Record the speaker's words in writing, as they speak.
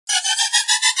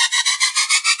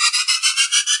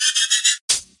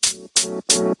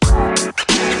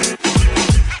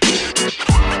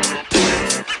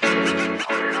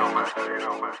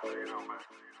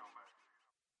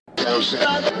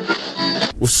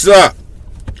What's up?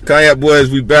 Kayak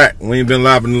Boys, we back. We ain't been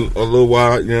live in a little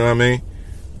while, you know what I mean?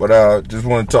 But just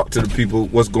want to talk to the people,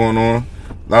 what's going on.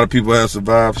 A lot of people have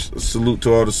survived. Salute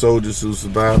to all the soldiers who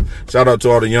survived. Shout out to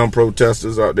all the young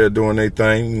protesters out there doing their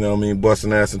thing, you know what I mean,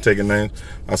 busting ass and taking names.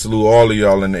 I salute all of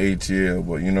y'all in the ATL,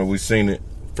 but you know, we seen it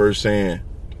firsthand.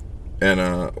 And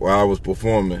while I was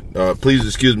performing, please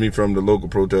excuse me from the local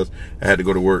protest. I had to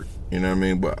go to work, you know what I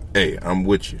mean? But hey, I'm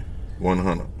with you,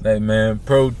 100. Hey man,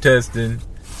 protesting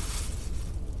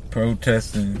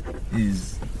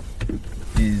is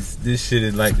this shit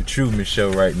is like the Truman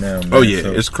Show right now, man. Oh yeah,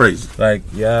 so, it's crazy. Like,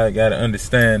 y'all gotta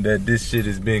understand that this shit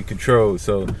is being controlled.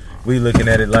 So we looking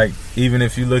at it like, even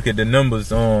if you look at the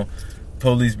numbers on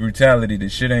police brutality, the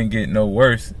shit ain't getting no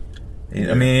worse.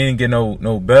 I mean, it ain't getting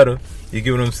no better. You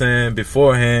get what I'm saying?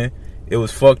 Beforehand, it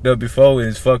was fucked up before, and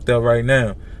it's fucked up right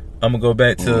now. I'm gonna go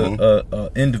back to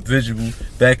individual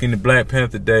back in the Black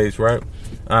Panther days, right?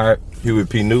 All right. Huey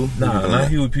P. New? Nah, not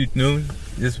Huey P. New.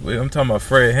 I'm talking about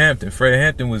Fred Hampton. Fred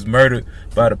Hampton was murdered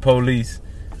by the police.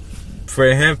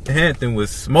 Fred Hampton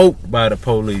was smoked by the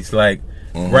police. Like,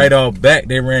 right off back,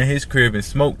 they ran his crib and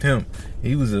smoked him.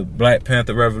 He was a Black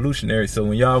Panther revolutionary. So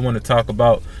when y'all want to talk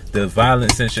about the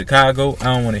violence in Chicago,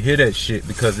 I don't want to hear that shit,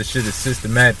 because the shit is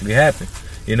systematically happening.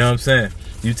 You know what I'm saying?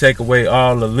 You take away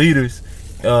all the leaders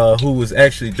who was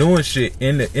actually doing shit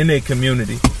in their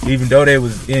community, even though they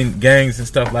was in gangs and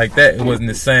stuff like that, it wasn't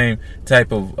the same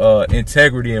type of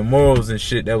integrity and morals and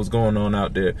shit that was going on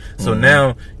out there. So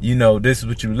now, you know, this is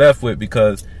what you left with,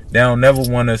 because they don't never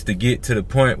want us to get to the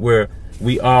point where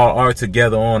we all are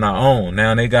together on our own.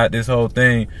 Now they got this whole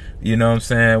thing, you know what I'm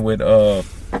saying, with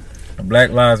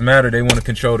Black Lives Matter. They want to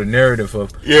control the narrative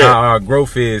of how our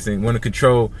growth is, and want to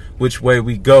control which way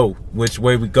we go. If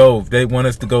they want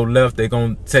us to go left, they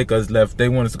gonna take us left. If they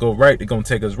want us to go right, they gonna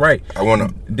take us right.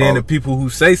 Then the people who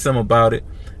say something about it,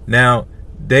 now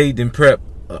they then prep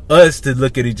us to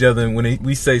look at each other, and when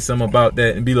we say something about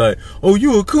that and be like, oh,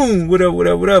 you a coon,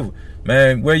 whatever.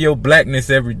 Man, wear your blackness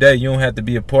every day. You don't have to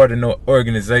be a part of no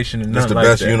organization and nothing like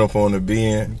that. It's the best uniform to be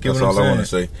in. That's all I want to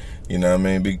say. You know what I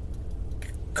mean? Be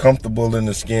comfortable in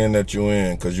the skin that you're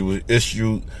in, because you was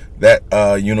issued that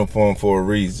uniform for a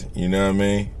reason. You know what I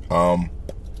mean?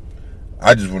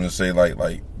 I just want to say,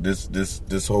 like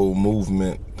this whole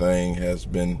movement thing has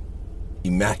been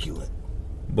immaculate,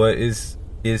 but it's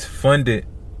funded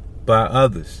by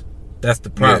others. That's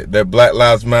the problem. Yeah, that Black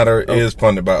Lives Matter is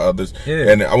funded by others. Yeah.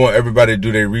 And I want everybody to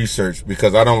do their research,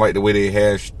 because I don't like the way they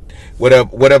hash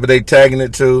whatever they tagging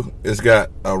it to. It's got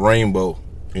a rainbow.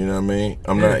 You know what I mean?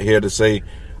 I'm not here to say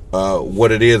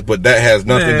what it is, but that has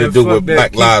nothing to do with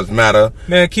Black Lives Matter.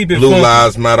 Man, keep it Blue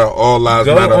Lives Matter, all lives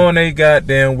matter. Go on their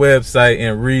goddamn website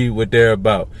and read what they're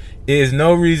about. There's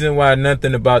no reason why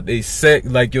nothing about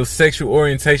like your sexual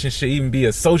orientation should even be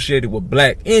associated with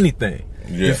black anything.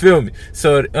 Yeah. You feel me?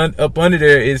 So up under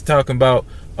there is talking about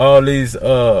all these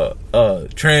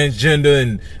transgender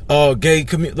and all gay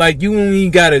community. Like, you don't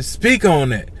even gotta speak on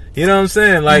that. You know what I'm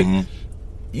saying? Like,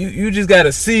 you just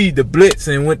gotta see the blitz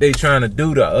and what they trying to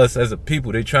do to us as a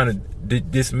people. They trying to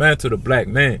dismantle the black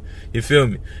man. You feel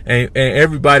me? And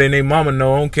everybody and their mama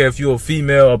know. I don't care if you're a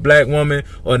female or black woman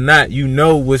or not. You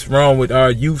know what's wrong with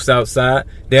our youths outside.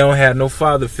 They don't have no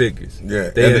father figures. Yeah,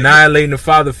 they annihilating the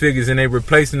father figures, and they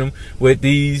replacing them with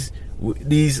these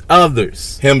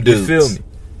others. Him dudes. You feel me?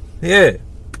 Yeah.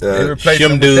 They replacing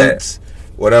them dudes.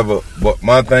 Whatever. But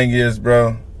my thing is,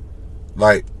 bro,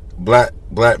 like,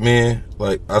 black men,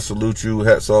 like, I salute you.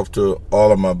 Hats off to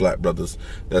all of my black brothers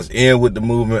that's in with the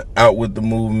movement, out with the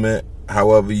movement.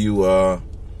 However you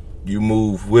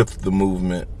move with the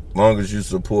movement, long as you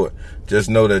support, just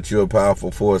know that you're a powerful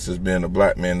force as being a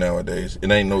black man nowadays. It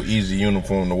ain't no easy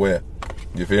uniform to wear.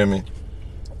 You feel me?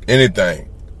 Anything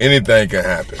can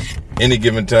happen. Any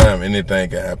given time, anything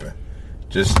can happen.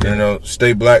 Just, you know,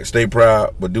 stay black, stay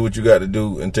proud, but do what you got to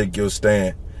do and take your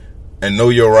stand. And know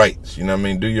your rights, you know what I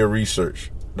mean? Do your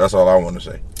research. That's all I want to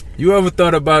say. You ever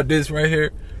thought about this right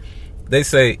here? They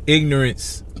say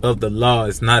ignorance of the law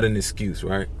is not an excuse,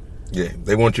 right? Yeah,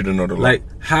 they want you to know the law. Like,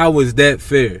 how is that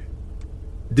fair?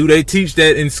 Do they teach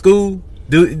that in school?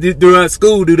 Throughout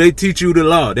school, do they teach you the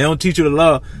law? They don't teach you the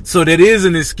law, so that is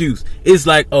an excuse. It's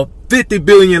like 50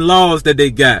 billion laws that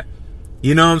they got.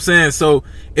 You know what I'm saying? So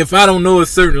if I don't know a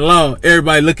certain law,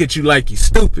 everybody look at you like you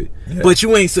stupid. Yeah. But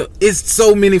you ain't it's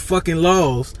so many fucking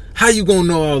laws. How you gonna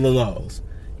know all the laws?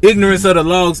 Ignorance of the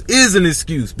laws is an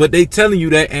excuse, but they telling you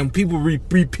that, and people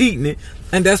repeating it,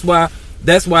 and that's why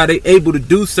they able to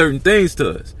do certain things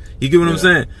to us. You get what I'm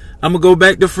saying? I'm gonna go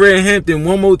back to Fred Hampton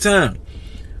one more time.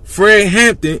 Fred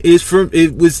Hampton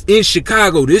it was in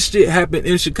Chicago. This shit happened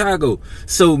in Chicago.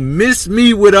 So miss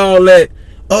me with all that,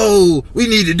 oh, we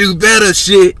need to do better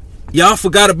shit. Y'all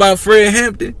forgot about Fred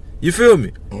Hampton? You feel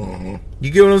me? Mm-hmm. You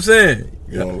get what I'm saying?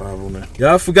 You don't live on that.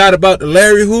 Y'all forgot about the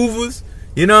Larry Hoovers?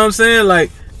 You know what I'm saying?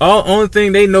 Like, only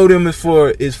thing they know them is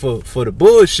for the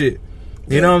bullshit.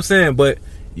 You know what I'm saying? But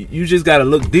you just gotta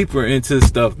look deeper into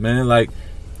stuff, man. Like,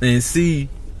 and see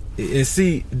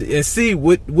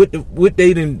what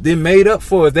they done made up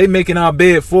for us. They making our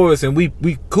bed for us, and we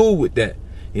cool with that.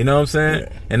 You know what I'm saying?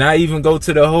 Yeah. And I even go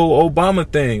to the whole Obama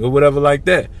thing or whatever like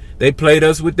that. They played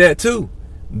us with that too.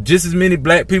 Just as many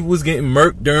black people was getting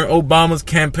murked during Obama's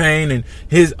campaign and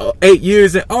his 8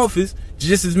 years in office.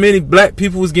 Just as many black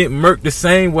people was getting murked the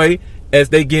same way as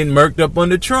they getting murked up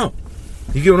under Trump.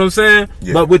 You get what I'm saying?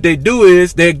 Yeah. But what they do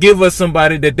is they give us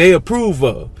somebody that they approve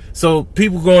of. So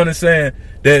people going and saying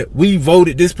that we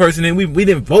voted this person in, we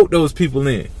didn't vote those people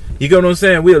in. You get what I'm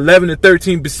saying? We're 11 to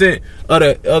 13%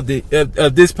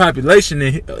 of this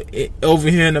population over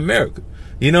here in America.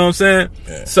 You know what I'm saying?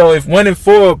 Yeah. So if 1 in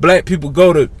 4 black people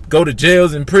go to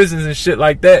jails and prisons and shit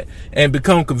like that and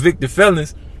become convicted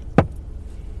felons.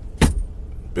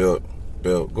 Bill,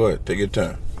 go ahead. Take your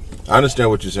time. I understand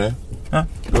what you're saying. Huh?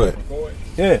 Go ahead.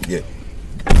 Yeah.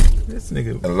 This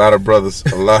nigga. A lot of brothers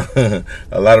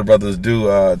do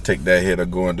take that hit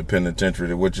of going to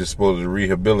penitentiary, which is supposed to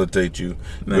rehabilitate you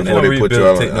before they put you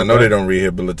out. I know they don't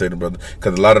rehabilitate them, brother,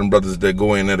 because a lot of them brothers that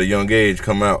go in at a young age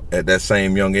come out at that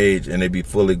same young age and they be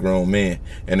fully grown men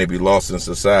and they be lost in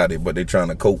society, but they trying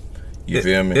to cope. You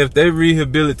feel me? If they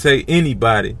rehabilitate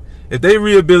anybody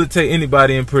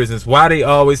in prisons, why they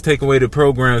always take away the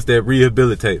programs that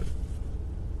rehabilitate them?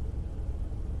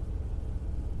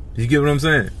 You get what I'm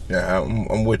saying? Yeah,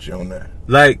 I'm with you on that.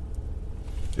 Like,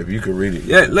 if you could read it.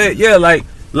 Yeah, like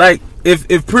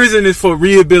if prison is for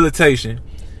rehabilitation,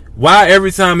 why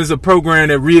every time it's a program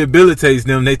that rehabilitates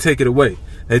them, they take it away?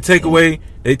 They take away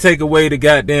the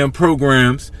goddamn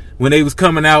programs when they was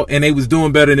coming out and they was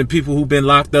doing better than people who've been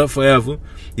locked up forever.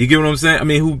 You get what I'm saying? I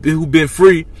mean, who been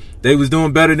free? They was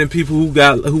doing better than people who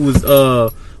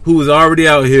was already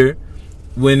out here.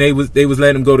 When they was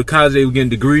letting them go to college, they were getting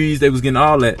degrees, they was getting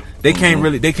all that. They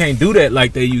can't do that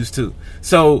like they used to.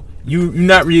 So you're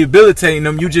not rehabilitating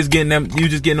them. You just getting them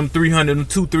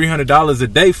 $200-$300 a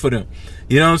day for them.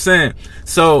 You know what I'm saying?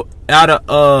 So out of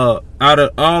all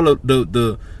of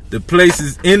the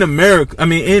places in America, I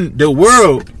mean in the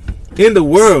world,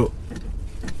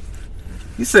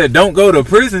 you said don't go to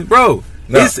prison, bro.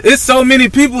 No. It's so many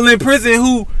people in prison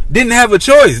who didn't have a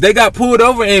choice. They got pulled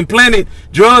over and planted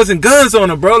drugs and guns on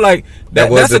them, bro. Like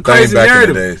that's a crazy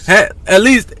narrative. At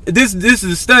least this is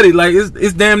a study. Like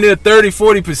it's damn near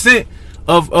 30-40%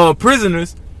 of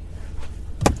prisoners.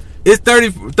 It's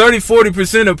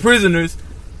 30-40% of prisoners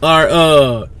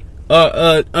are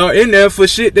in there for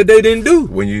shit that they didn't do.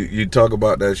 When you talk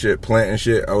about that shit, planting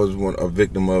shit, I was a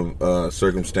victim of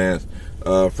circumstance.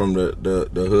 From the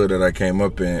hood that I came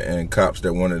up in, and cops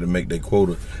that wanted to make their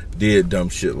quota did dumb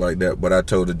shit like that. But I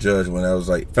told the judge when I was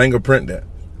like, fingerprint that.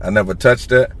 I never touched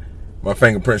that. My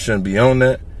fingerprint shouldn't be on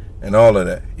that, and all of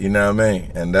that. You know what I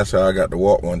mean? And that's how I got to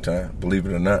walk one time, believe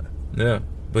it or not. Yeah,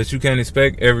 but you can't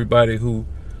expect everybody who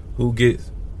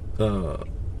gets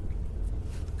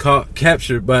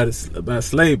captured by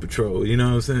slave patrol. You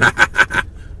know what I'm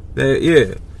saying?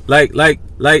 Yeah, like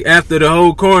after the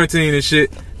whole quarantine and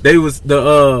shit. They was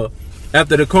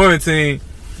after the quarantine,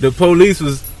 the police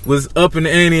was up in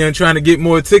the ante and trying to get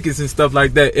more tickets and stuff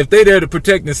like that. If they there to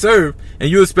protect and serve, and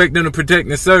you expect them to protect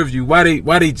and serve you, why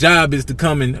they job is to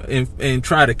come and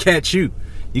try to catch you?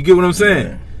 You get what I'm saying?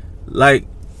 Yeah. Like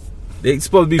they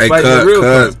supposed to be fighting the real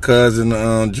crime. Cuz in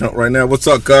the jump right now. What's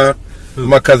up, cuz?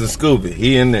 My cousin Scooby.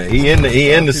 He in there.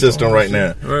 He in the system right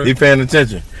now. Right. He paying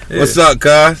attention. Yeah. What's up,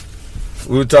 cuz?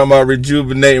 We were talking about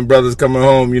rejuvenating brothers coming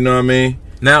home. You know what I mean?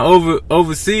 Now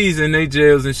overseas in they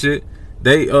jails and shit,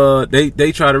 they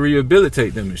try to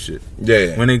rehabilitate them and shit.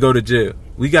 Yeah. When they go to jail,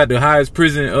 we got the highest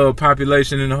prison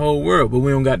population in the whole world, but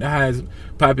we don't got the highest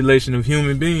population of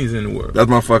human beings in the world. That's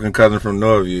my fucking cousin from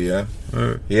Norview, yeah.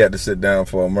 Right. He had to sit down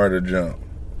for a murder jump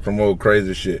from old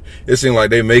crazy shit. It seems like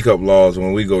they make up laws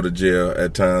when we go to jail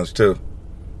at times too.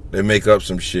 They make up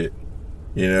some shit.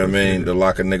 You know what I mean? To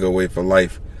lock a nigga away for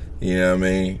life. You know what I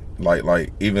mean?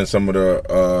 Like even some of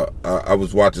the I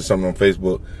was watching something on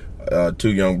Facebook.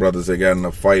 2 young brothers that got in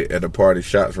a fight at a party.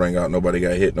 Shots rang out. Nobody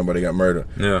got hit. Nobody got murdered.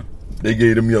 Yeah. They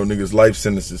gave them young niggas life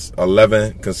sentences.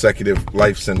 11 consecutive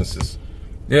life sentences.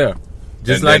 Yeah.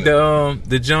 Just and like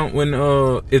the jump when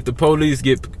if the police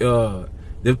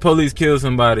kill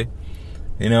somebody,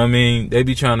 You know what I mean? They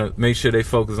be trying to make sure they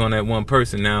focus on that one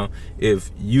person. Now,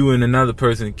 if you and another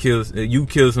person you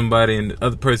kill somebody and the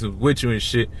other person was with you and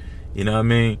shit, you know what I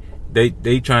mean?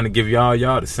 They trying to give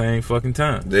y'all the same fucking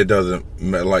time. It doesn't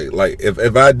matter. Like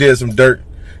if I did some dirt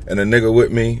and a nigga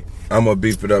with me, I'm gonna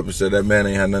beef it up and say that man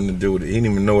ain't had nothing to do with it. He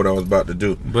didn't even know what I was about to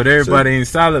do. But everybody ain't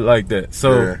solid like that.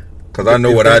 So, yeah. Cause I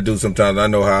know what I do sometimes. I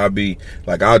know how I be.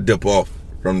 Like, I'll dip off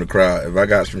from the crowd if I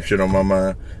got some shit on my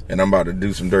mind and I'm about to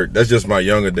do some dirt. That's just my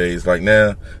younger days. Like,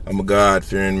 now I'm a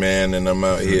God-fearing man and I'm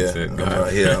out here.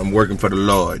 I'm working for the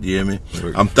Lord. You hear me?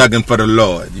 I'm thugging for the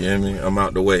Lord. You hear me? I'm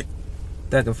out the way.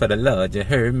 Thugging for the Lord. You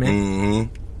heard me?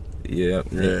 Mm-hmm.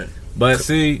 Yeah. But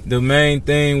see, the main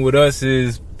thing with us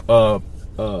is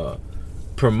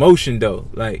promotion though.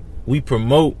 Like, we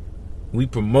promote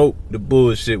the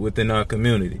bullshit within our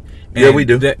community. And yeah, we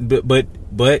do.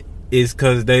 But it's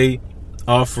cause they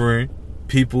offering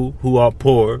people who are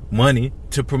poor money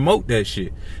to promote that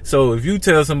shit. So if you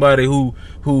tell somebody who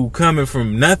coming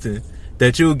from nothing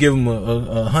that you'll give them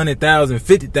 100,000,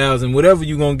 50,000, whatever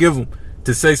you gonna give them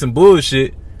to say some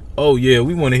bullshit. Oh yeah,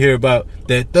 we want to hear about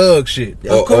that thug shit.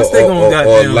 Of course they gonna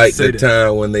goddamn like say the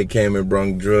time when they came and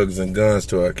brung drugs and guns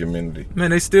to our community.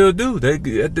 Man, they still do. They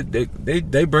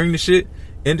bring the shit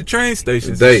in the train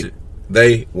stations.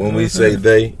 When we say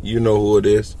they, you know who it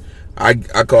is. I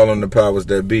call them the powers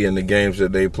that be in the games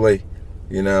that they play.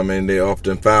 You know what I mean? They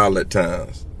often foul at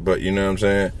times, but you know what I'm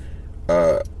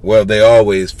saying? Well, they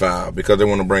always foul because they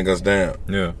want to bring us down.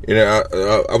 Yeah. You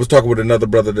know, I was talking with another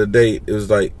brother today. It was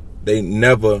like they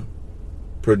never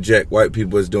project white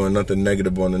people as doing nothing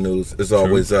negative on the news. It's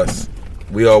always us.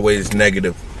 We always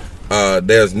negative.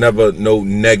 There's never no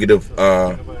negative.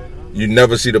 You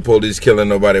never see the police killing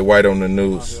nobody white on the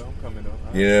news.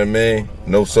 You know what I mean?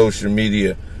 No social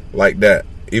media like that.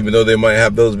 Even though they might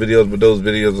have those videos, but those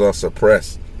videos are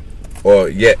suppressed or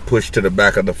yet pushed to the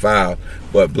back of the file.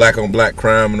 But black on black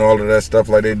crime and all of that stuff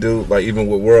like they do, like even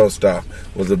with World Star,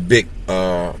 was a big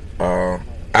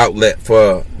outlet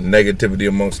for negativity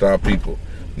amongst our people,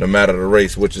 no matter the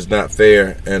race, which is not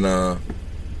fair and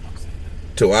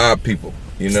to our people.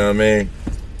 You know what I mean?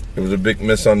 It was a big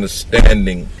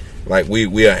misunderstanding. Like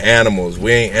we are animals.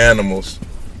 We ain't animals.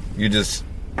 You just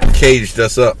caged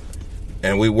us up,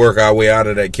 and we work our way out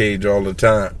of that cage all the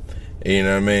time. You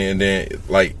know what I mean? And then,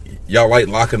 like, y'all like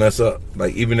locking us up.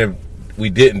 Like, even if we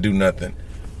didn't do nothing,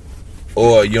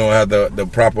 or you don't have the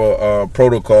proper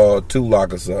protocol to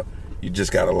lock us up, you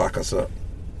just gotta lock us up.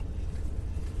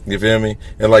 You feel me?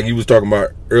 And like you was talking about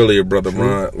earlier, Brother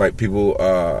Ron, like people,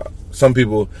 some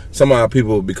of our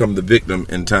people become the victim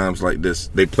in times like this.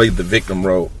 They play the victim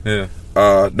role. Yeah.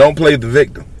 Don't play the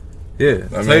victim. Yeah,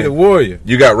 play the warrior.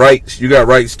 You got rights. You got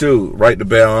rights too. Right to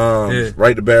bear arms.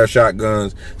 Right to bear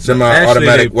shotguns.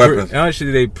 Semi-automatic weapons.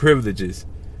 Actually, they privileges.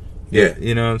 Yeah.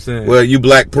 You know what I'm saying? Well, you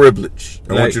black privilege.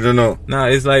 I want you to know. Nah,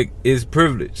 it's like, it's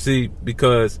privilege. See,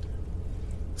 because,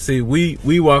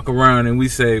 we walk around and we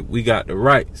say we got the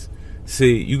rights.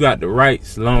 See, you got the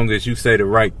rights long as you say the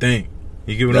right thing.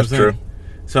 You get what I'm saying? That's true.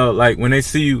 So, like, when they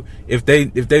see you, if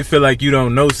they feel like you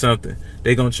don't know something,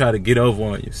 they gonna try to get over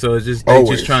on you. So it's just they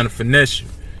just trying to finesse you.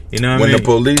 You know what I mean? When the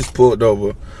police pulled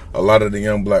over a lot of the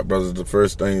young black brothers, the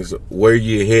first thing is, where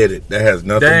you headed? That has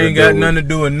nothing to do with. That ain't got nothing to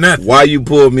do with nothing. Why you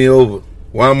pulled me over?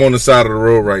 Why I'm on the side of the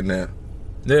road right now?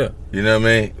 Yeah. You know what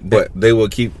I mean? But they will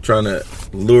keep trying to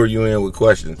lure you in with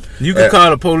questions. You can call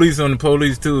the police on the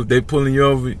police too. If they pulling you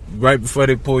over, right before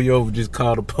they pull you over, just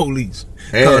call the police.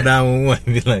 Call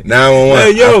 911. Be like,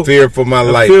 911, hey, yo, I fear for my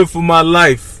life. I fear for my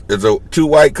life. There's two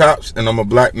white cops, and I'm a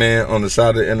black man on the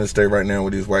side of the interstate right now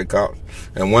with these white cops.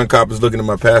 And one cop is looking at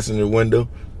my passenger window,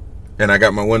 and I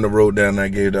got my window rolled down, and I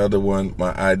gave the other one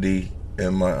my ID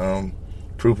and my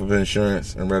proof of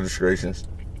insurance and registrations.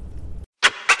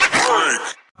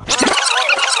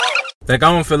 Like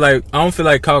I don't feel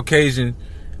like Caucasian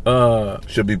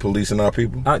should be policing our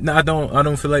people. I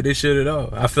don't feel like they should at all.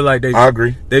 I feel like I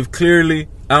agree. They've clearly.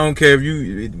 I don't care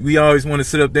if we always want to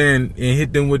sit up there and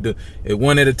hit them with the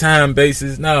one at a time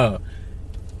basis. No,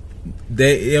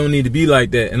 it don't need to be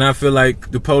like that. And I feel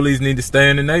like the police need to stay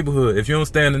in the neighborhood. If you don't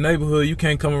stay in the neighborhood, you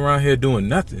can't come around here doing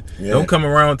nothing. Yeah. Don't come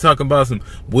around talking about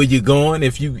where you going.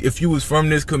 If you was from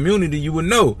this community, you would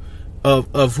know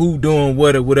of who doing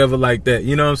what or whatever like that.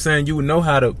 You know what I'm saying? You would know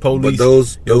how to police. But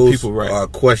those people right. are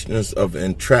questions of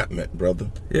entrapment, brother.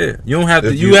 Yeah, you don't have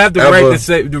to. You have the right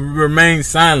to remain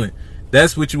silent.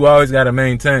 That's what you always got to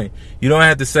maintain. You don't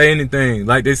have to say anything.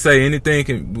 Like they say, anything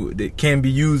can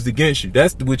be used against you.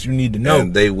 That's what you need to know.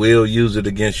 And they will use it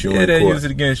against you in court. Yeah, they use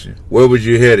it against you. Where was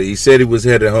you headed? He said he was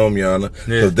headed home, Your Honor.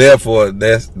 Yeah. So therefore,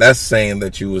 that's saying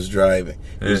that you was driving.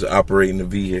 You was operating the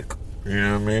vehicle. You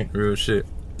know what I mean? Real shit.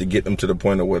 to get them to the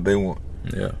point of what they want.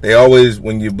 Yeah. They always,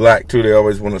 when you're black too, they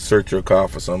always want to search your car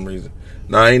for some reason.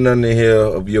 Now, ain't nothing to hear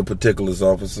of your particulars,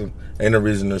 officer. Ain't no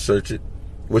reason to search it.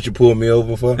 What you pulled me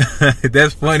over for?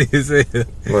 That's funny as hell.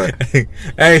 What?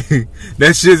 Hey,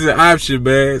 that shit's an option,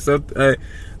 man. So,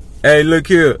 hey, look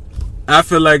here. I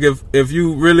feel like if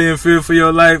you really in fear for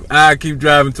your life, I keep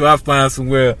driving till I find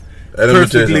somewhere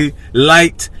perfectly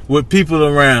light with people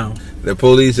around. The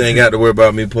police ain't got to worry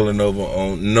about me pulling over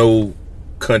on no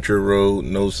country road,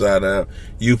 no side out.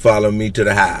 You follow me to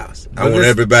the house. I want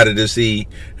everybody to see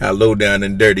how low down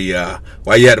and dirty you are.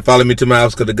 Why you had to follow me to my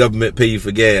house? Because the government pay you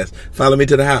for gas. Follow me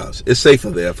to the house. It's safer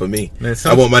there for me. Man,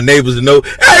 I want my neighbors to know,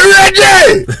 hey,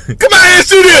 Reggie, come out here and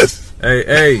see this.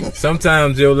 Hey,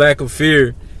 sometimes your lack of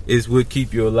fear is what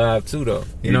keep you alive too, though.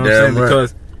 You know what I'm saying?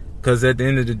 Right. Because at the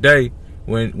end of the day,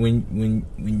 when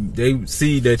they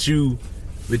see that you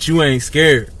ain't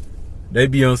scared, they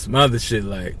be on some other shit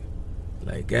like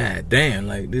god damn,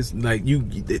 like this, like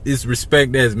it's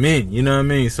respect as men. You know what I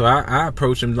mean? So I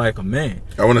approach him like a man.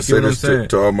 I want to say this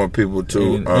to all my people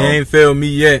too. You ain't feel me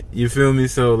yet. You feel me?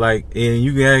 So like, and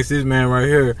you can ask this man right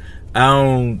here. I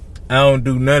don't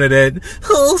do none of that.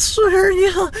 Oh, sir,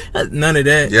 yeah. None of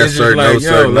that. Yes, sir. Like, no,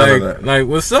 sir. None of that. Like,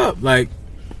 what's up? Like,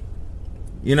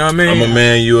 you know what I mean? I'm a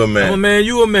man. You a man. I'm a man.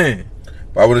 You a man.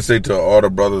 I want to say to all the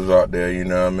brothers out there, you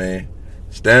know what I mean?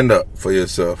 Stand up for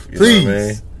yourself. You Please. know what I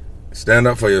mean? Stand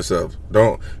up for yourself.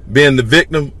 Don't being the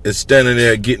victim is standing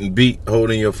there getting beat,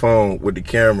 holding your phone with the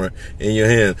camera in your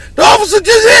hand. The officer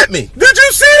just hit me. Did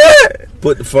you see that?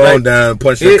 Put the phone down,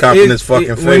 punch the cop in his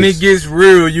fucking face. When it gets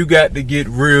real, you got to get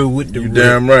real with the real. You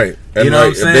damn right. And you know what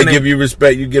I'm saying? If they give you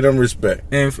respect, you give them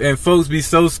respect. And folks be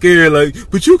so scared, like,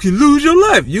 but you can lose your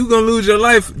life. You gonna lose your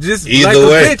life just either like a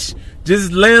way. bitch.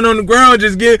 Just laying on the ground,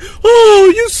 just get,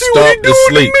 oh, you see what he doing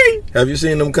to me? Have you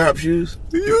seen them cop shoes?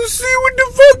 You see what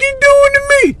the fuck he doing to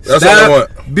me? That's all I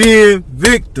want. Being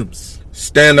victims.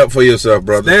 Stand up for yourself,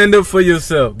 brother. Stand up for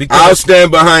yourself. Because I'll stand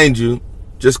behind you.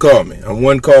 Just call me. I'm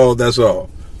one call, that's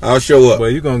all. I'll show up. Well,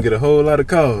 you're going to get a whole lot of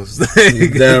calls.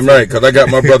 Damn right, because I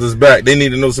got my brothers back. They need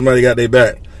to know somebody got their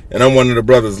back. And I'm one of the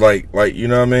brothers, like you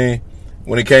know what I mean?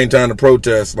 When it came time to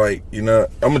protest, like, you know,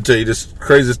 I'm going to tell you this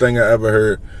craziest thing I ever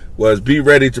heard was be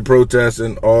ready to protest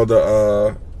and all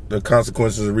the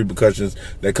consequences and repercussions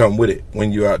that come with it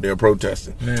when you're out there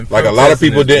protesting. Man, like a lot of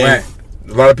people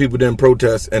didn't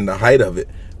protest in the height of it,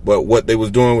 but what they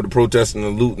was doing with the protesting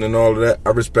and looting and all of that, I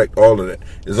respect all of that.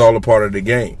 It's all a part of the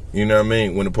game. You know what I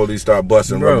mean? When the police start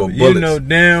busting rubber bullets. You know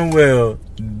damn well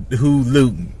who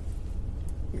looting.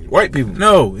 White people.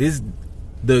 No, it's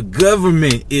the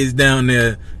government is down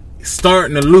there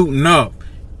starting to looting off.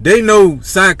 They know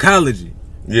psychology.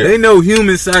 Yeah. They know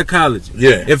human psychology.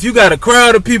 Yeah. If you got a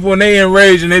crowd of people and they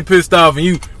enraged and they pissed off and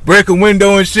you break a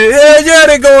window and shit, hell yeah,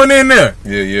 they going in there.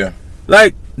 Yeah.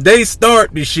 Like, they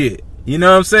start the shit. You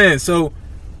know what I'm saying? So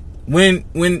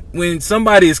when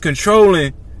somebody is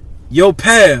controlling your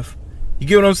path, you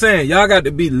get what I'm saying? Y'all got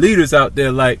to be leaders out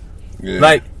there, like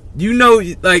you know,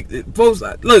 like, folks,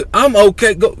 look, I'm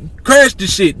okay. Go crash the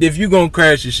shit if you gonna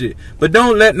crash the shit. But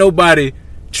don't let nobody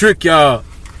trick y'all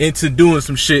into doing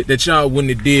some shit that y'all wouldn't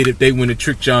have did if they wouldn't have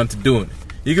tricked y'all into doing it.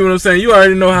 You get what I'm saying? You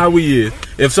already know how we is.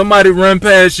 If somebody run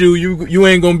past you, you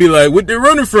ain't gonna be like, what they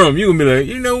running from? You gonna be like,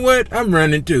 you know what? I'm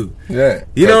running too. Yeah.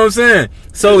 You know what I'm saying?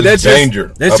 So that's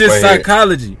danger. That's just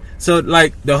psychology. So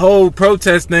like the whole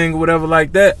protest thing or whatever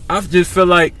like that, I just feel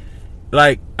like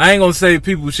I ain't gonna say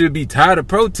people should be tired of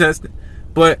protesting,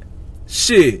 but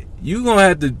shit, you gonna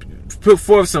have to put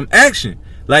forth some action.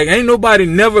 Like, ain't nobody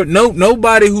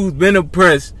nobody who's been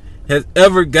oppressed has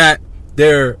ever got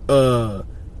their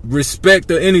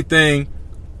respect or anything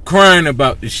crying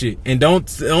about this shit. And don't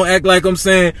act like I'm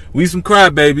saying we some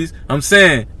crybabies. I'm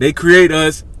saying they create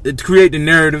the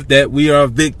narrative that we are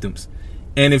victims.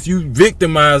 And if you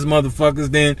victimize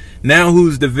motherfuckers, then now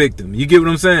who's the victim? You get what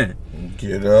I'm saying?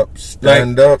 Get up,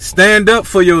 stand up. Stand up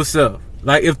for yourself.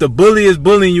 Like, if the bully is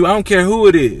bullying you, I don't care who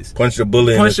it is. Punch the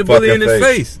bully in his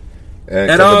face. And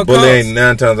at all the bully ain't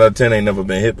 9 times out of 10 ain't never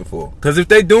been hit before. Because if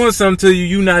they doing something to you,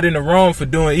 you not in the wrong for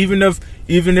doing. Even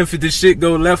if the shit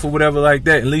go left or whatever like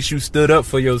that, at least you stood up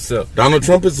for yourself. Donald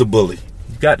Trump is a bully.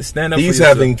 You got to stand up for yourself.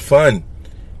 He's having fun,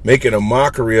 making a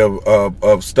mockery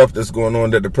of stuff that's going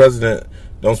on that the president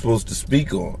don't supposed to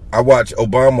speak on. I watch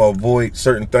Obama avoid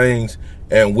certain things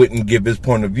and wouldn't give his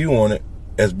point of view on it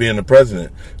as being the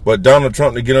president. But Donald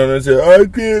Trump to get on there and say, I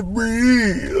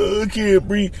can't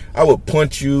breathe. I would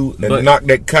punch you and knock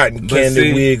that cotton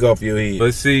candy wig off your head.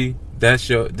 But see,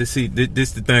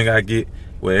 this the thing I get,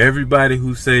 where everybody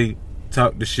who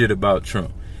talk the shit about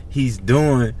Trump, he's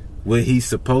doing what he's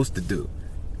supposed to do.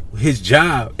 his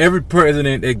job. Every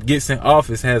president that gets in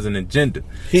office has an agenda.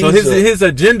 He's so his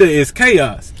agenda is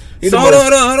chaos. He's So the hold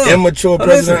most on. immature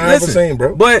president I've ever seen,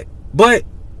 bro. But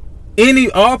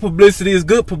all publicity is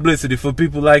good publicity for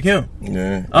people like him.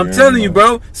 Yeah, I'm telling you,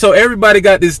 bro. So everybody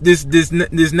got this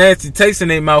nasty taste in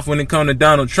their mouth when it comes to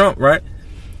Donald Trump, right?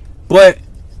 But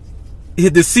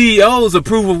the CEOs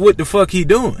approve of what the fuck he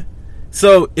doing.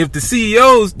 So if the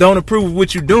CEOs don't approve of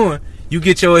what you doing, you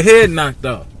get your head knocked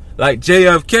off, like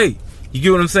JFK. You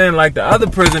get what I'm saying? Like the other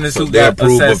presidents So who they got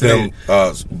approve of assassinated.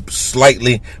 him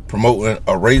slightly promoting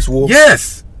a race war.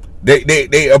 Yes.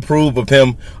 They approve of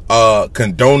him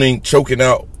condoning choking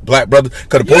out black brothers,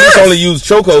 because the police only use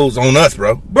chokeholds on us,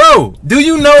 bro. Bro, do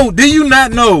you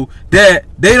not know that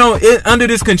they don't under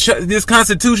this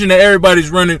constitution that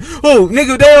everybody's running? Oh,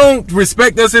 nigga, they don't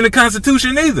respect us in the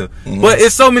constitution either. Mm-hmm. But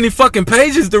it's so many fucking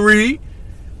pages to read.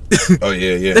 Oh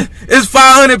yeah. It's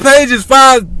 500 pages,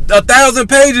 1,000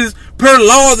 pages per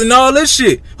laws and all this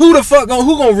shit. Who the fuck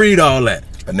gonna read all that?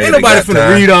 Ain't nobody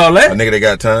finna read all that. A nigga that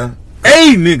got time.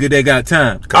 A nigga that got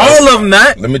time. All of them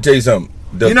not. Let me tell you something.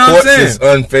 The You know what I'm courts saying? is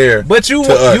unfair. But you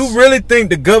to us. really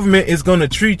think the government is gonna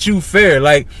treat you fair?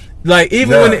 Like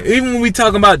even when we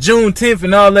talking about Juneteenth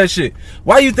and all that shit,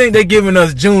 why you think they giving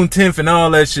us Juneteenth and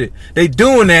all that shit? They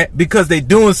doing that because they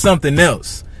doing something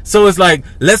else. So it's like,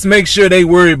 let's make sure they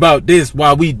worry about this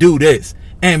while we do this,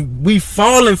 and we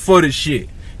falling for the shit.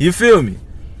 You feel me?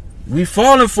 We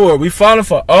falling for it. We falling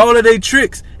for all of their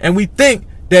tricks, and we think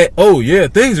that, oh yeah,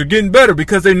 things are getting better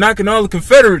because they're knocking all the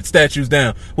Confederate statues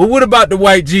down. Well, what about the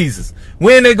white Jesus?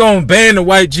 When they gonna ban the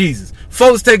white Jesus?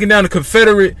 Folks taking down the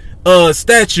Confederate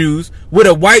statues with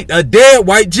a dead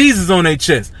white Jesus on their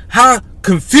chest. How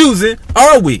confusing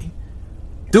are we?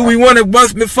 Do we want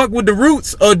to fuck with the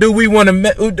roots, or do we want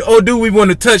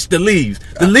to touch the leaves?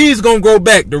 The leaves gonna grow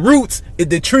back. The roots,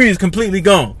 the tree is completely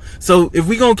gone. So if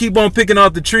we gonna keep on picking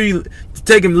off the tree,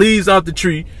 taking leaves off the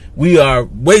tree, we are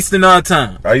wasting our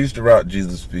time. I used to rock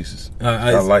Jesus pieces.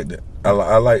 I liked it. I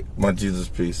like my Jesus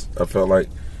piece. I felt like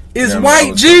it's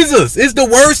white Jesus. It's the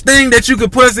worst thing that you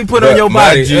could possibly put on your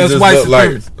body. Jesus white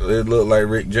it looked like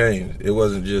Rick James. It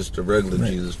wasn't just a regular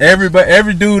Jesus.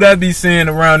 Every dude I be seeing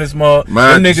around this mall, them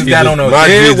niggas got on a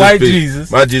dead white Jesus.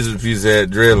 My Jesus piece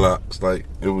had dreadlocks. Like,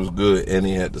 it was good, and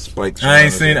he had the spikes. I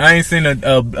ain't seen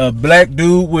a black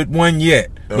dude with one yet.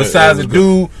 Besides a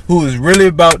dude who is really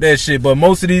about that shit. But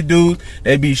most of these dudes,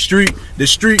 they be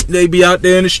they be out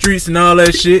there in the streets and all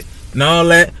that shit and all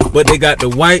that. But they got the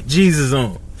white Jesus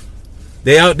on.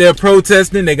 They out there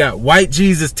protesting. They got white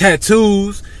Jesus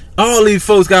tattoos. All these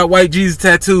folks got white Jesus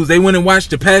tattoos. They went and watched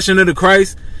the Passion of the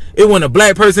Christ. It wasn't a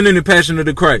black person in the Passion of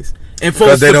the Christ. And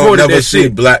folks they don't supported never that see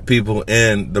shit. black people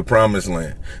in the promised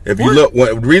land. If you look,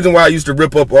 the reason why I used to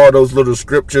rip up all those little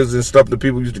scriptures and stuff that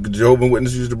people used to, Jehovah's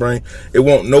Witnesses used to bring, it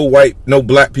won't no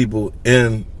black people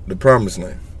in the promised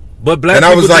land. But black and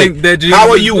people I was like, think that Jesus how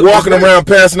are you walking around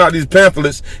passing out these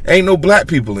pamphlets? Ain't no black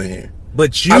people in here.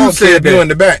 But you I don't said care if that. you're in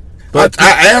the back. But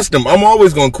I asked them. I'm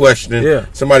always going to question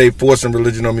somebody forcing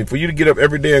religion on me. For you to get up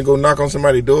every day and go knock on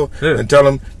somebody's door and tell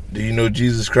them, do you know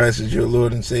Jesus Christ is your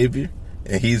Lord and Savior?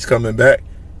 And he's coming back.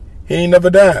 He ain't never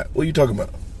died. What are you talking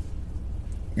about?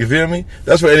 You feel me?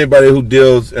 That's for anybody who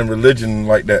deals in religion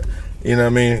like that. You know what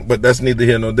I mean? But that's neither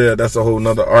here nor there. That's a whole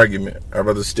nother argument. I'd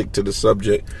rather stick to the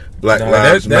subject. Black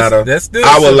lives matter.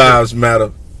 Our lives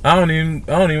matter. I don't even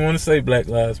want to say Black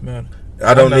Lives Matter.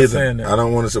 I don't either. I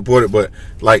don't want to support it, but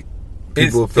like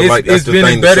people feel like that's the thing. It's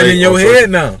been embedded in your head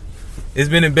now. It's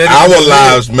been embedded. Our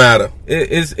lives matter.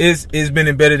 It's been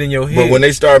embedded in your head. But when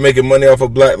they start making money off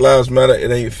of Black Lives Matter, it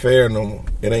ain't fair no more.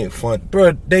 It ain't fun,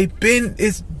 bro.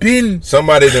 It's been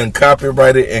somebody done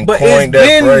copyrighted and coined that phrase. But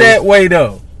it's been that way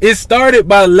though. It started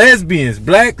by lesbians.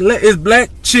 It's black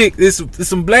chick. It's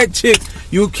some black chicks.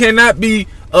 You cannot be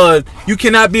a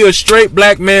straight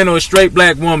black man or a straight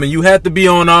black woman. You have to be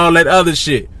on all that other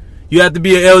shit. You have to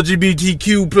be an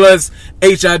LGBTQ plus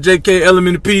HIJK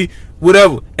element P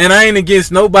whatever. And I ain't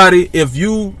against nobody. If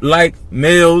you like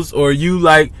males or you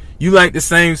like the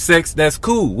same sex, that's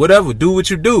cool. Whatever. Do what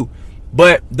you do.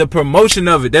 But the promotion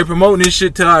of it, they're promoting this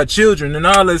shit to our children and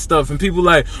all that stuff. And people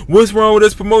like, what's wrong with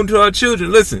us promoting to our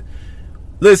children? Listen.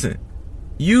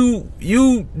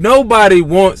 Everybody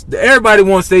wants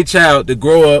their child to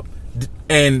grow up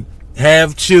and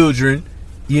have children.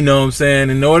 You know what I'm saying?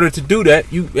 In order to do that,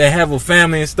 you have a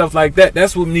family and stuff like that.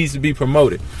 That's what needs to be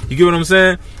promoted. You get what I'm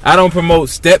saying? I don't promote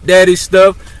stepdaddy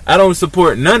stuff. I don't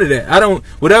support none of that. I don't,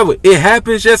 whatever. It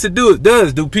happens, yes it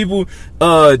does. Do people,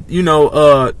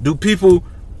 do people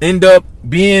end up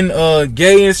being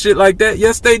gay and shit like that?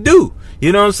 Yes, they do.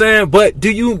 You know what I'm saying? But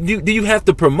do you have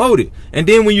to promote it? And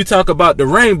then when you talk about the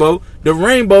rainbow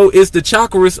is the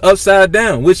chakras upside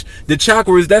down, which the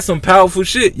chakras, that's some powerful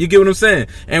shit. You get what I'm saying?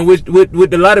 And what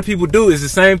a lot of people do is the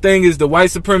same thing as the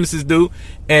white supremacists do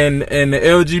and the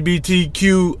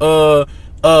LGBTQ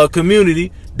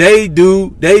community.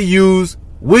 They use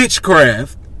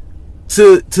witchcraft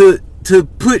to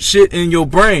put shit in your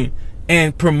brain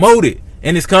and promote it.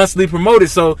 And it's constantly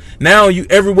promoted. So now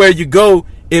everywhere you go,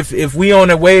 if we on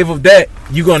a wave of that,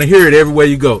 you're gonna hear it everywhere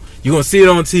you go. You're gonna see it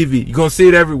on TV. You're gonna see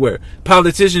it everywhere.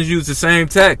 Politicians use the same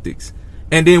tactics.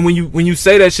 And then when you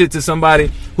say that shit to somebody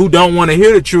who don't want to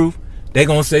hear the truth, they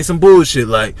gonna say some bullshit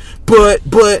like, but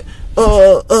white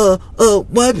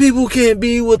people can't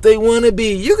be what they want to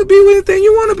be. You can be anything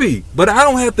you want to be, but I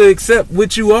don't have to accept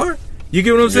what you are. You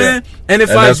get what I'm saying? And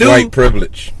that's white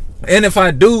privilege. And if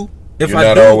I do, you're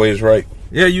not always right.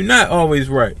 Yeah, you're not always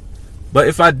right. But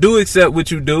if I do accept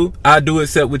what you do, I do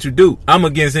accept what you do. I'm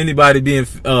against anybody being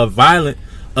violent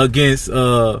against.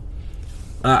 I'm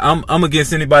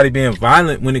against anybody being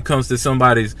violent when it comes to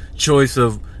somebody's choice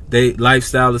of their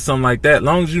lifestyle or something like that. As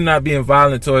long as you're not being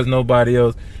violent towards nobody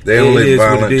else, they only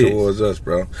violent towards us,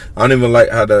 bro. I don't even like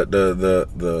how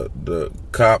the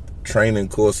cop training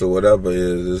course or whatever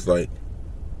is. It's like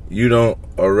you don't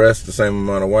arrest the same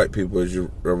amount of white people as you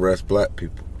arrest black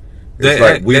people. It's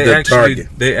like we the target.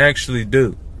 They actually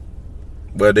do.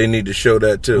 But they need to show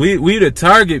that too. We the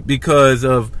target because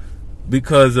of the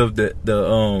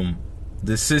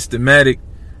systematic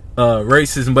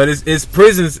racism. But it's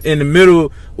prisons in the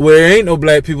middle where there ain't no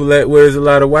black people at, where there's a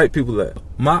lot of white people at.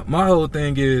 My whole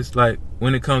thing is like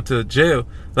when it comes to jail,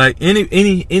 like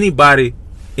anybody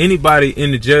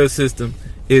in the jail system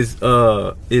is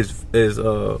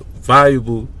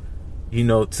valuable, you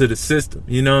know, to the system.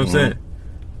 You know what I'm saying?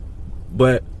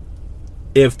 But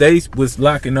if they was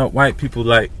locking up white people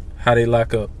like how they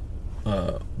lock up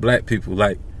black people,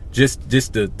 like just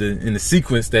the in the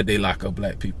sequence that they lock up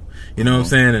black people, you know what I'm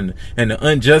saying, and the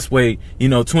unjust way, you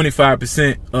know,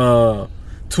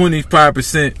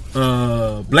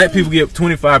 25% black people get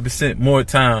 25% more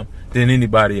time than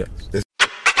anybody else.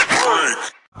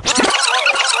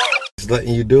 It's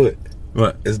letting you do it.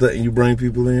 What? It's letting you bring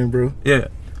people in, bro. Yeah,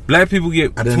 black people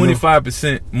get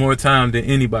 25% more time than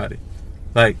anybody.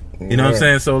 Like, you know what I'm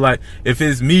saying? So like, if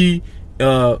it's me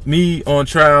on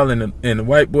trial and the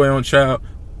white boy on trial,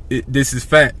 this is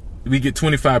fact. We get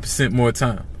 25% more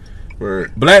time.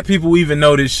 Right. Black people even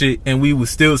know this shit, and we would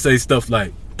still say stuff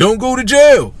like, "Don't go to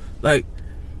jail." Like,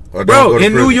 bro,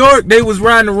 in New York, they was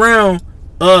riding around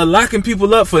locking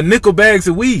people up for nickel bags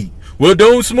of weed. Well,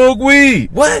 don't smoke weed.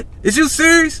 What? Is you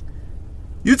serious?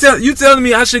 You telling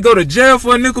me I should go to jail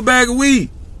for a nickel bag of weed?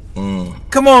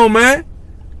 Come on, man.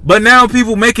 But now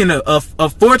people making a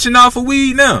fortune off of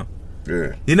weed now.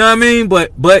 Yeah. You know what I mean?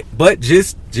 But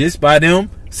just by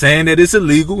them saying that it's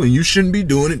illegal and you shouldn't be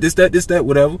doing it, this, that,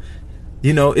 whatever.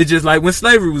 You know, it's just like when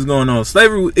slavery was going on.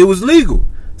 Slavery, it was legal.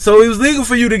 So it was legal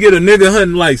for you to get a nigga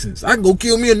hunting license. I can go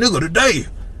kill me a nigga today.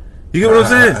 You get what I'm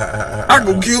saying? I can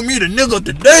go kill me the nigga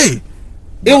today.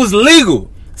 It was legal.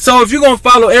 So if you're going to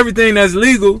follow everything that's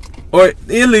legal or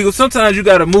illegal, sometimes you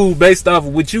got to move based off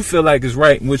of what you feel like is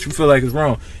right and what you feel like is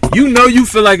wrong. You know you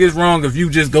feel like it's wrong if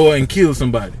you just go and kill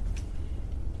somebody.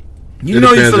 You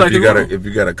know you feel like it's wrong. If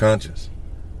you got a conscience.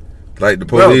 Like the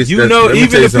police. Bro, you know,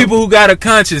 even the people who got a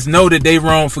conscience know that they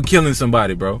wrong for killing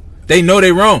somebody, bro. They know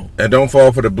they wrong. And don't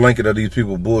fall for the blanket of these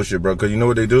people bullshit, bro. Because you know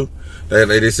what they do?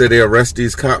 They say they arrest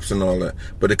these cops and all that.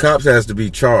 But the cops has to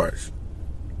be charged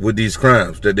with these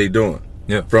crimes that they doing.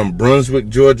 Yeah. From Brunswick,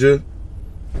 Georgia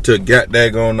to what's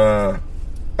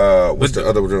the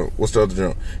other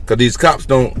joint? Because these cops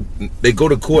they go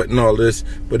to court and all this,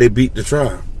 but they beat the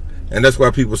trial. And that's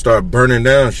why people start burning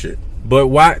down shit. But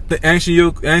why?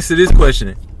 Answer this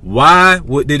question: why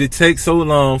did it take so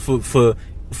long for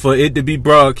it to be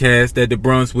broadcast that the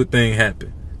Brunswick thing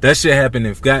happened? That shit happened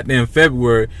in goddamn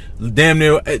February. Damn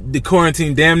near the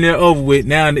quarantine, damn near over with.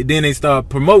 Now then they start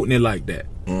promoting it like that,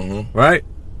 right?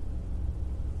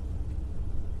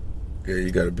 Yeah,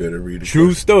 you gotta be able to read it.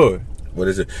 True story. What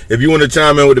is it? If you want to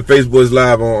chime in with the Facebook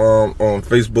Live on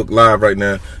Facebook Live right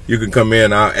now, you can come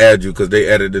in. I'll add you because they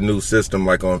added the new system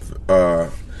like on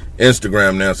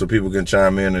Instagram now, so people can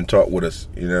chime in and talk with us.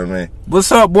 You know what I mean?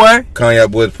 What's up, boy? Cognac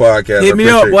Boys Podcast. Hit me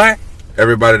up, boy.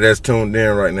 Everybody that's tuned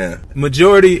in right now.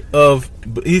 Majority of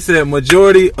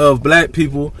black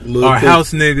people are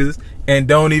house niggas and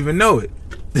don't even know it.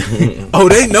 Oh,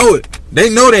 they know it. They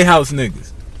know they house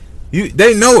niggas.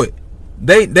 They know it.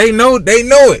 They know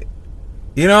it.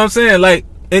 You know what I'm saying? Like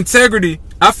integrity.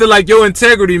 I feel like your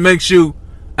integrity makes you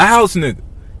a house nigga.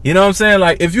 You know what I'm saying?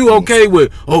 Like, if you okay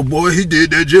with, oh boy, he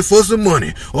did that just for some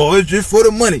money, or it's just for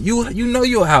the money, you know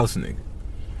you're a house nigga.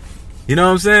 You know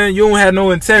what I'm saying? You don't have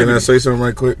no integrity. Can I say something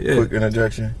right quick? Yeah. Quick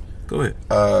interjection. Go ahead.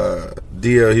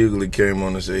 D.L. Hughley came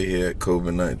on to say he had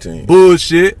COVID-19.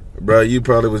 Bullshit. Bro, you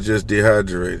probably was just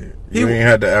dehydrated. You ain't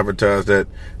had to advertise that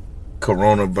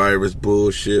coronavirus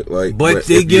bullshit. Like, but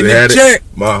they getting it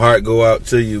checked. My heart go out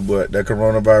to you, but that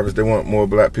coronavirus, they want more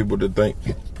black people to think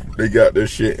they got this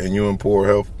shit and you in poor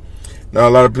health. Now, a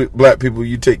lot of black people,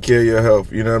 you take care of your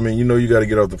health. You know what I mean? You know you got to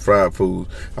get off the fried foods.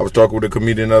 I was talking with a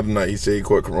comedian the other night. He said he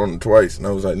caught corona twice. And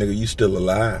I was like, nigga, you still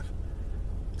alive.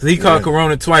 So he caught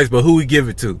corona twice, but who he give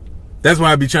it to? That's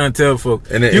why I be trying to tell folks.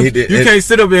 And then you can't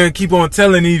sit up there and keep on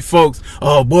telling these folks,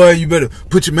 oh boy, you better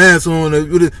put your mask on or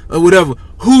whatever.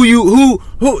 Who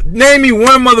name me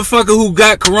one motherfucker who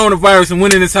got coronavirus and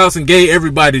went in his house and gave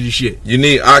everybody the shit. You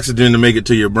need oxygen to make it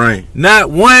to your brain. Not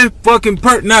one fucking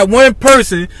not one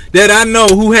person that I know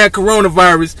who had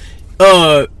coronavirus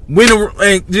went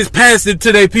and just passed it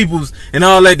to their peoples and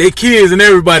all that. Their kids and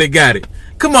everybody got it.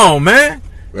 Come on, man.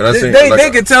 They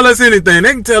can tell us anything.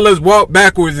 They can tell us walk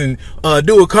backwards and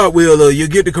do a cartwheel or you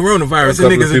get the coronavirus. A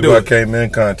couple of people I came in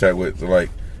contact with, like,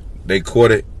 they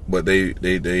caught it, but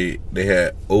they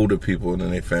had older people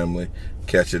in their family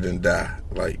catch it and die.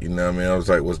 Like, you know what I mean? I was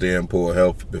like, was they in poor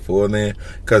health before then?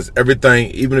 Because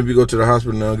everything, even if you go to the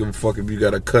hospital, they don't give a fuck if you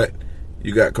got a cut.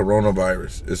 You got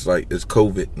coronavirus. It's like it's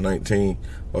COVID-19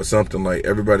 or something. Like,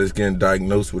 everybody's getting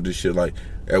diagnosed with this shit. Like,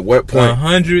 at what point?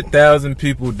 100,000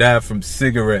 people die from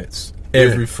cigarettes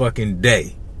every fucking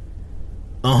day.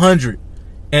 100.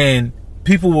 And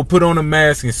people will put on a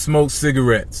mask and smoke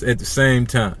cigarettes at the same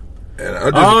time.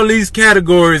 And all these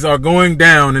categories are going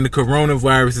down and the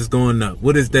coronavirus is going up.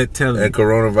 What is that telling you? And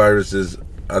coronavirus is,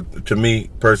 to me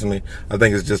personally, I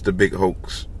think it's just a big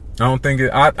hoax. I don't think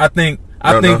it. I think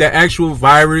the actual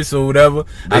virus or whatever,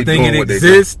 I think it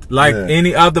exists like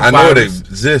any other virus. I know it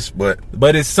exists,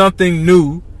 but it's something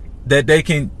new that they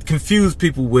can confuse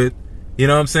people with. You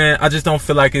know what I'm saying? I just don't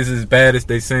feel like it's as bad as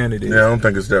they saying it is. Yeah, I don't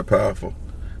think it's that powerful.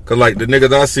 Cause like the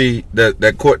niggas I see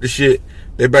that caught the shit,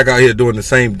 they back out here doing the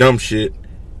same dumb shit,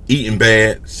 eating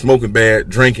bad, smoking bad,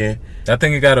 drinking. I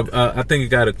think it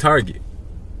got a target.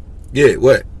 Yeah,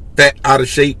 what? Fat, out of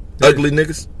shape, ugly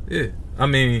niggas. Yeah, I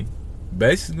mean,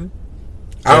 basically.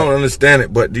 I don't understand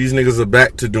it, but these niggas are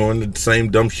back to doing the same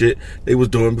dumb shit they was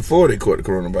doing before they caught the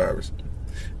coronavirus.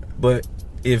 But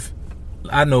if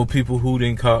I know people who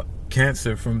didn't caught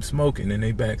cancer from smoking and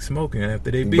they back smoking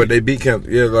after they beat. But they beat cancer.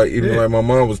 Yeah, like even like my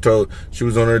mom was told she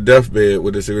was on her deathbed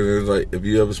with a cigarette. It was like, if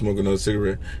you ever smoke another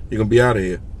cigarette, you're gonna be out of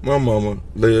here. My mama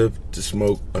lived to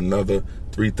smoke another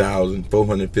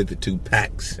 3,452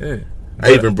 packs. Yeah.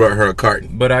 I even brought her a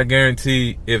carton. But I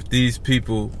guarantee if these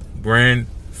people ran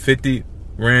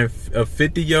a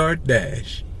 50-yard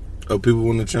dash. Oh, people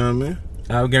want to chime in?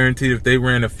 I guarantee if they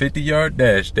ran a 50-yard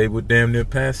dash, they would damn near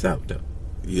pass out though.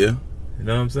 Yeah. You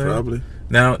know what I'm saying? Probably.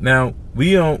 Now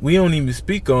we don't even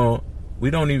speak on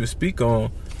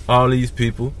all these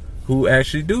people who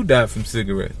actually do die from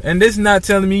cigarettes. And this is not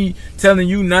telling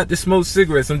you not to smoke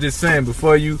cigarettes. I'm just saying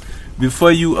before you can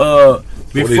you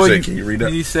read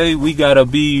that? You say we gotta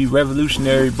be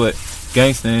revolutionary but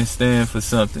gangster and stand for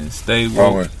something. Stay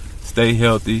woke, stay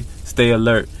healthy, stay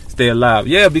alert, stay alive.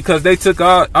 Yeah, because they took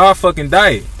our fucking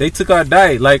diet. They took our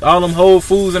diet. Like all them Whole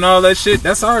Foods and all that shit,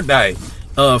 that's our diet.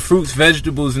 Fruits,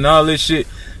 vegetables, and all this shit.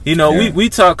 You know, we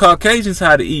taught Caucasians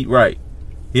how to eat right.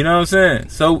 You know what I'm saying?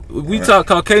 So we taught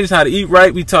Caucasians how to eat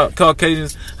right. We taught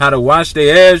Caucasians how to wash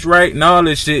their ass right and all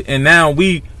this shit. And now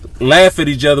we laugh at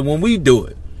each other when we do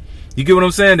it. You get what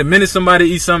I'm saying? The minute somebody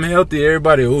eats something healthy,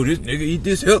 everybody, oh, this nigga eat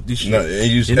this healthy shit. No, and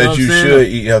you should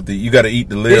eat healthy. You got to eat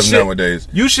to live nowadays.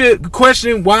 You should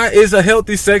question why is a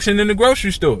healthy section in the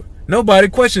grocery store. Nobody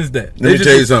questions that. Let me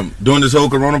tell you something. During this whole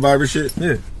coronavirus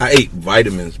shit, I ate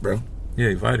vitamins, bro.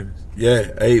 Yeah, vitamins.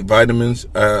 Yeah, I ate vitamins.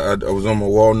 I was on my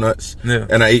walnuts. Yeah.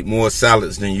 And I ate more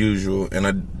salads than usual. And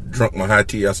I drunk my hot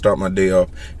tea. I start my day off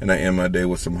and I end my day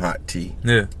with some hot tea.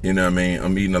 Yeah. You know what I mean?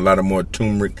 I'm eating a lot of more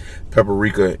turmeric,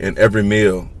 paprika in every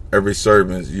meal, every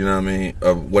serving, you know what I mean,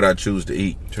 of what I choose to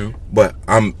eat. True. But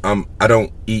I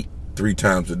don't eat 3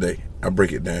 times a day. I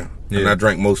break it down. Yeah. And I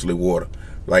drink mostly water.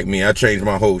 Like me, I changed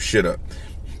my whole shit up.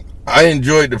 I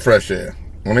enjoyed the fresh air.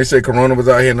 When they say corona was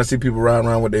out here and I see people riding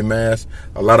around with their masks,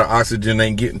 a lot of oxygen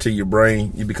ain't getting to your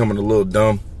brain. You're becoming a little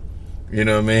dumb. You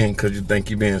know what I mean? Because you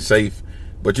think you're being safe.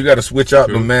 But you got to switch out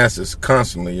the masks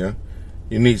constantly, yeah?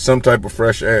 You need some type of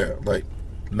fresh air. Like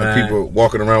people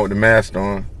walking around with the mask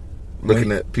on,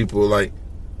 looking at people like,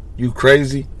 you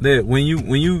crazy? Yeah, when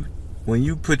you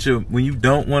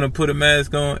don't want to put a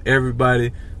mask on,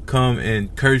 everybody come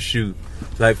and curse you.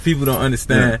 Like, people don't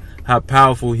understand how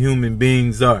powerful human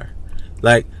beings are.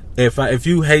 Like, if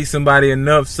you hate somebody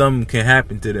enough, something can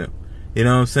happen to them. You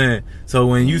know what I'm saying? So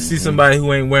when you see somebody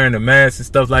who ain't wearing a mask and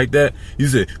stuff like that, you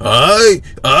say, alright,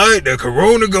 the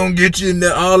corona gonna get you and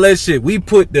all that shit. We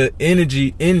put the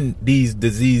energy in these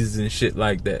diseases and shit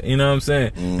like that. You know what I'm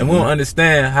saying? And we don't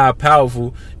understand how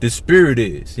powerful the spirit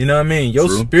is. You know what I mean? Your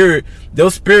spirit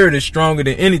is stronger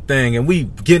than anything, and we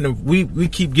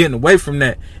keep getting away from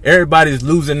that. Everybody's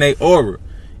losing their aura.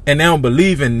 And they don't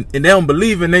believe in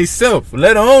themselves,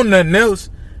 let alone nothing else.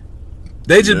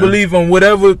 They just believe on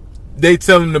whatever they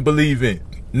tell them to believe in.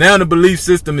 Now the belief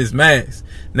system is masks.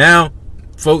 Now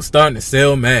folks starting to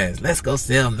sell masks. Let's go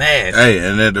sell masks. Hey,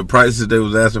 and then the prices they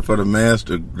was asking for the mask,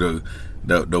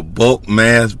 the bulk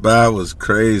mask buy was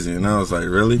crazy, and I was like,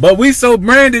 really? But we so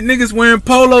branded, niggas wearing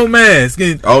polo masks.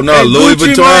 And Louis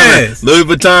Vuitton. Louis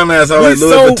Vuitton masks. I like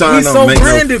Louis Vuitton don't make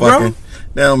branded, no fucking. Bro.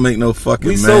 They don't make no fucking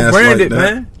we masks so branded, like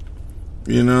that. man.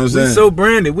 You know what I'm saying? We so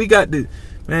branded. We got the.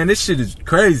 Man, this shit is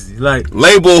crazy. Like,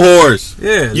 label horse.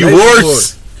 Yeah. You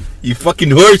horse. You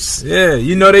fucking horse. Yeah.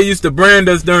 You know they used to brand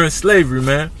us during slavery,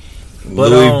 man.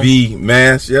 But, Louis V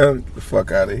mask, get the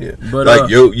fuck out of here. But, like,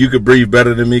 you could breathe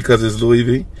better than me because it's Louis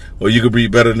V, or you could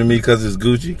breathe better than me because it's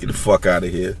Gucci. Get the fuck out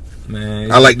of here,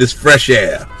 man. I like this fresh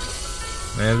air.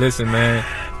 Man, listen, man.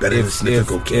 Better than sniffing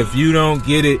cocaine. If you don't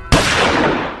get it.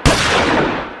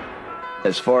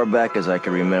 As far back as I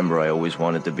can remember, I always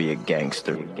wanted to be a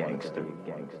gangster.